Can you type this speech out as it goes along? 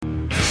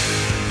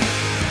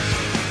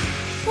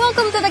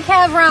Welcome to the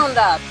Cav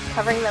Round-Up,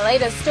 covering the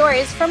latest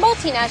stories from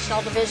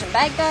Multinational Division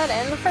Baghdad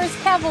and the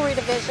 1st Cavalry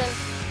Division.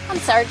 I'm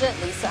Sergeant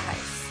Lisa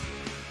Heiss.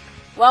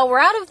 Well,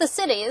 we're out of the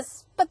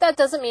cities, but that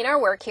doesn't mean our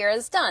work here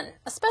is done,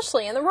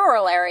 especially in the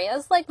rural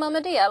areas like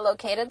Mahmudiya,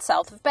 located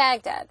south of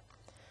Baghdad.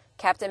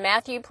 Captain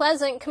Matthew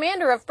Pleasant,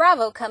 commander of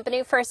Bravo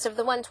Company, 1st of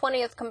the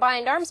 120th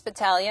Combined Arms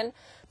Battalion,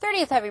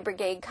 30th Heavy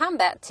Brigade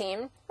Combat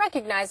Team,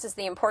 recognizes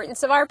the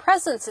importance of our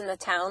presence in the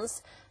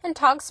towns and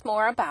talks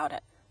more about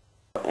it.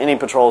 Any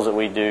patrols that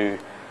we do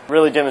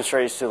really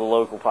demonstrates to the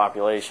local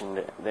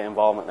population the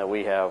involvement that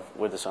we have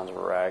with the Sons of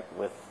Iraq,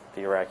 with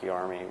the Iraqi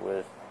Army,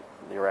 with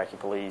the Iraqi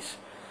police,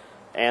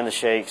 and the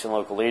sheikhs and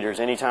local leaders.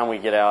 Anytime we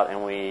get out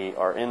and we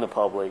are in the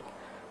public,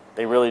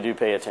 they really do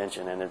pay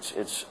attention, and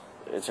it's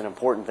an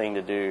important thing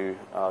to do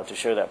to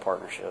show that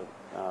partnership,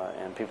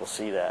 and people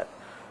see that.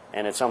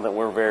 And it's something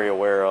we're very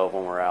aware of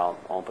when we're out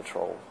on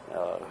patrol.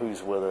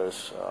 Who's with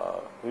us,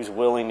 who's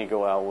willing to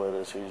go out with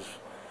us, who's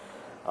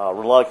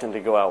reluctant to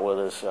go out with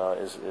us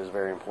is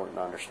very important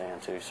to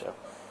understand too. So,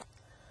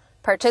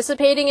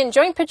 participating in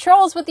joint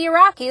patrols with the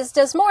Iraqis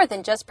does more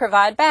than just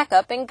provide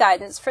backup and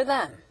guidance for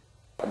them.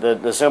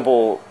 The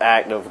simple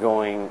act of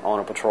going on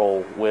a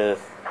patrol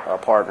with a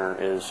partner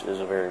is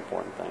a very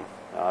important thing.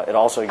 It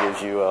also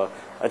gives you a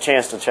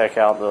chance to check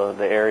out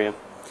the area,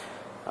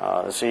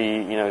 to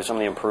see some of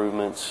the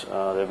improvements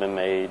that have been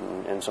made,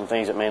 and some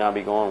things that may not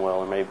be going well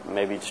or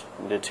may be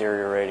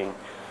deteriorating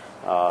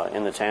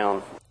in the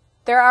town.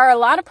 There are a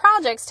lot of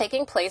projects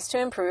taking place to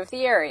improve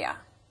the area.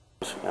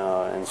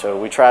 And so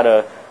we try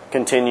to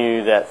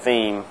continue that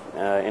theme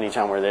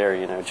anytime we're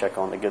there, check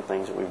on the good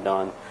things that we've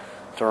done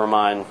to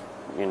remind,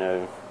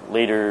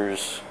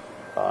 leaders,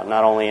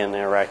 not only in the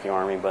Iraqi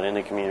Army, but in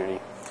the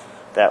community,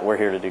 that we're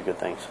here to do good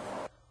things.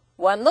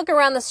 One look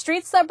around the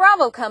streets that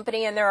Bravo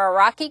Company and their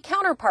Iraqi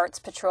counterparts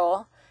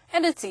patrol,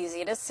 and it's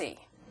easy to see.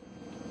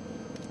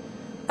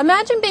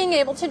 Imagine being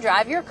able to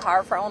drive your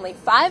car for only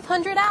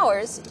 500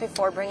 hours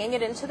before bringing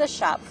it into the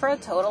shop for a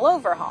total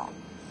overhaul.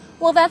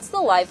 Well, that's the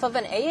life of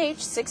an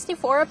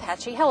AH-64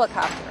 Apache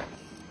helicopter.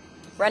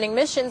 Running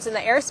missions in the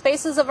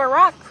airspaces of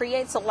Iraq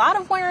creates a lot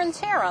of wear and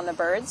tear on the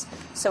birds,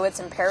 so it's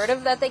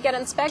imperative that they get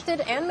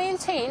inspected and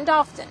maintained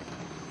often.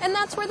 And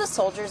that's where the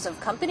soldiers of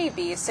Company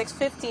B,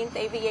 615th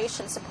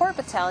Aviation Support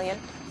Battalion,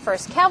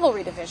 1st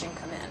Cavalry Division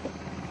come in.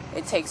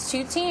 It takes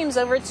 2 teams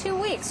over 2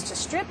 weeks to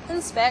strip,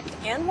 inspect,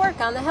 and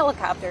work on the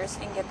helicopters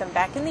and get them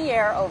back in the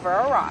air over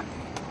Iraq.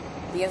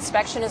 The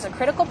inspection is a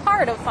critical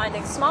part of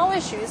finding small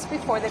issues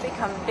before they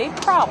become big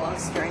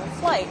problems during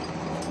flight.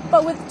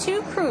 But with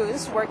 2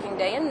 crews working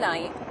day and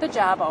night, the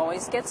job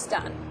always gets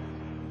done.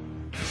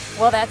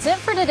 Well, that's it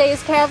for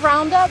today's Cav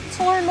Roundup.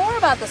 To learn more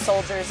about the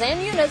soldiers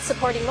and units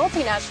supporting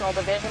Multinational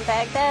Division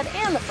Baghdad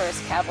and the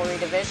 1st Cavalry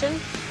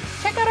Division,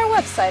 check out our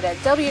website at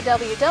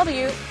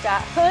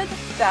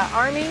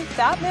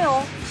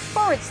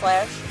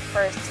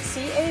www.hood.army.mil/1st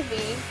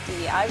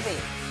CAVDIV.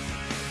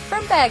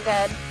 From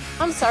Baghdad,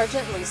 I'm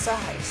Sergeant Lisa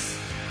Heiss.